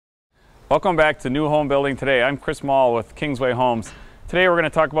Welcome back to New Home Building Today. I'm Chris Mall with Kingsway Homes. Today we're going to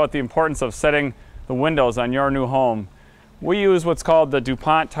talk about the importance of setting the windows on your new home. We use what's called the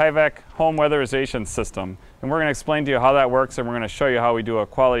DuPont Tyvek home weatherization system, and we're going to explain to you how that works, and we're going to show you how we do a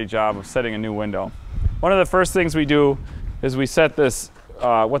quality job of setting a new window. One of the first things we do is we set this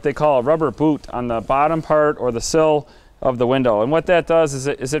what they call a rubber boot on the bottom part or the sill of the window, and what that does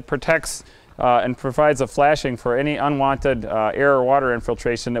is it protects and provides a flashing for any unwanted air or water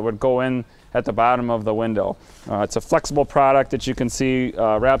infiltration that would go in at the bottom of the window. It's a flexible product that you can see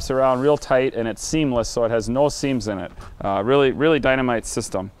wraps around real tight, and it's seamless, so it has no seams in it. Really dynamite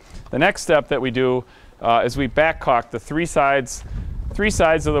system. The next step that we do is we back caulk the three sides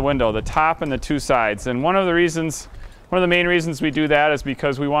of the window, the top and the two sides. And one of the main reasons we do that is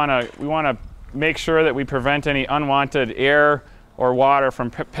because we want to make sure that we prevent any unwanted air or water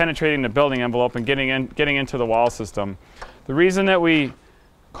from penetrating the building envelope and getting into the wall system. The reason that we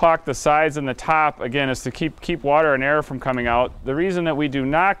caulk the sides and the top, again, is to keep water and air from coming out. The reason that we do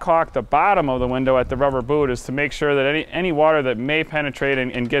not caulk the bottom of the window at the rubber boot is to make sure that any water that may penetrate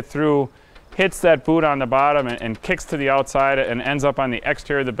and get through hits that boot on the bottom and kicks to the outside and ends up on the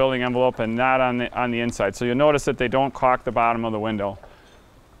exterior of the building envelope and not on the inside. So you'll notice that they don't caulk the bottom of the window.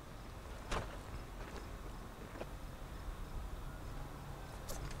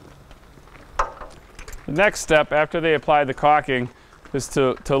 The next step after they apply the caulking is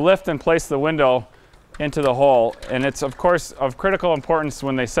to lift and place the window into the hole. And it's of course of critical importance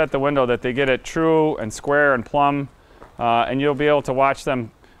when they set the window that they get it true and square and plumb. And you'll be able to watch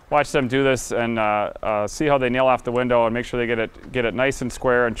them do this and see how they nail off the window and make sure they get it nice and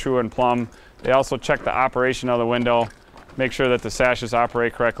square and true and plumb. They also check the operation of the window, make sure that the sashes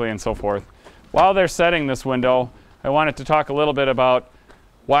operate correctly and so forth. While they're setting this window, I wanted to talk a little bit about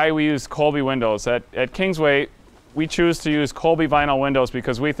why we use Colby windows. At Kingsway, we choose to use Colby vinyl windows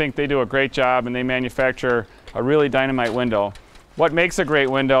because we think they do a great job and they manufacture a really dynamite window. What makes a great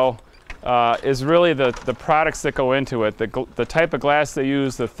window is really the products that go into it, the type of glass they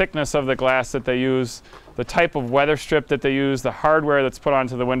use, the thickness of the glass that they use, the type of weather strip that they use, the hardware that's put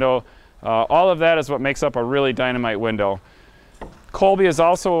onto the window. All of that is what makes up a really dynamite window. Colby is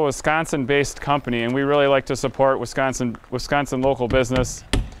also a Wisconsin-based company, and we really like to support Wisconsin local business.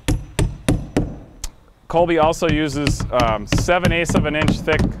 Colby also uses 7/8 of an inch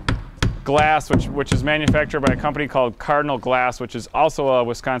thick glass, which is manufactured by a company called Cardinal Glass, which is also a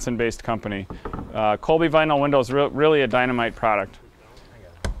Wisconsin-based company. Colby vinyl window is really a dynamite product.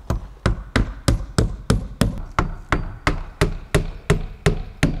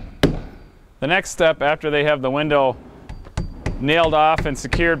 The next step after they have the window nailed off and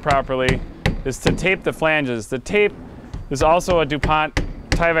secured properly is to tape the flanges. The tape is also a DuPont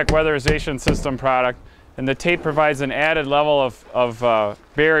Tyvek weatherization system product, and the tape provides an added level of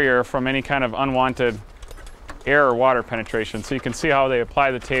barrier from any kind of unwanted air or water penetration. So you can see how they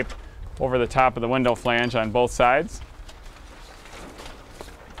apply the tape over the top of the window flange on both sides.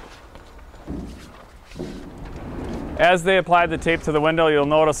 As they apply the tape to the window, you'll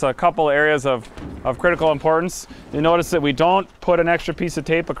notice a couple areas of critical importance. You'll notice that we don't put an extra piece of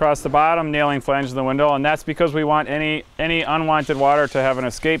tape across the bottom nailing flange of the window, and that's because we want any unwanted water to have an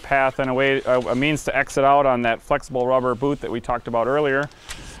escape path and a means to exit out on that flexible rubber boot that we talked about earlier.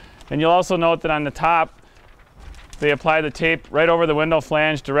 And you'll also note that on the top, they apply the tape right over the window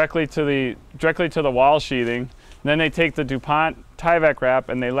flange directly to the wall sheathing. And then they take the DuPont Tyvek wrap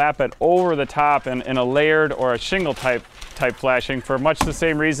and they lap it over the top in a layered or a shingle type flashing for much the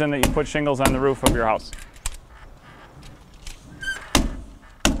same reason that you put shingles on the roof of your house.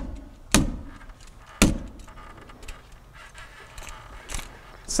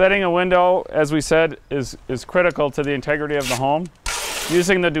 Setting a window, as we said, is critical to the integrity of the home.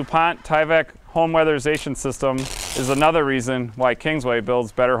 Using the DuPont Tyvek home weatherization system is another reason why Kingsway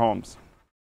builds better homes.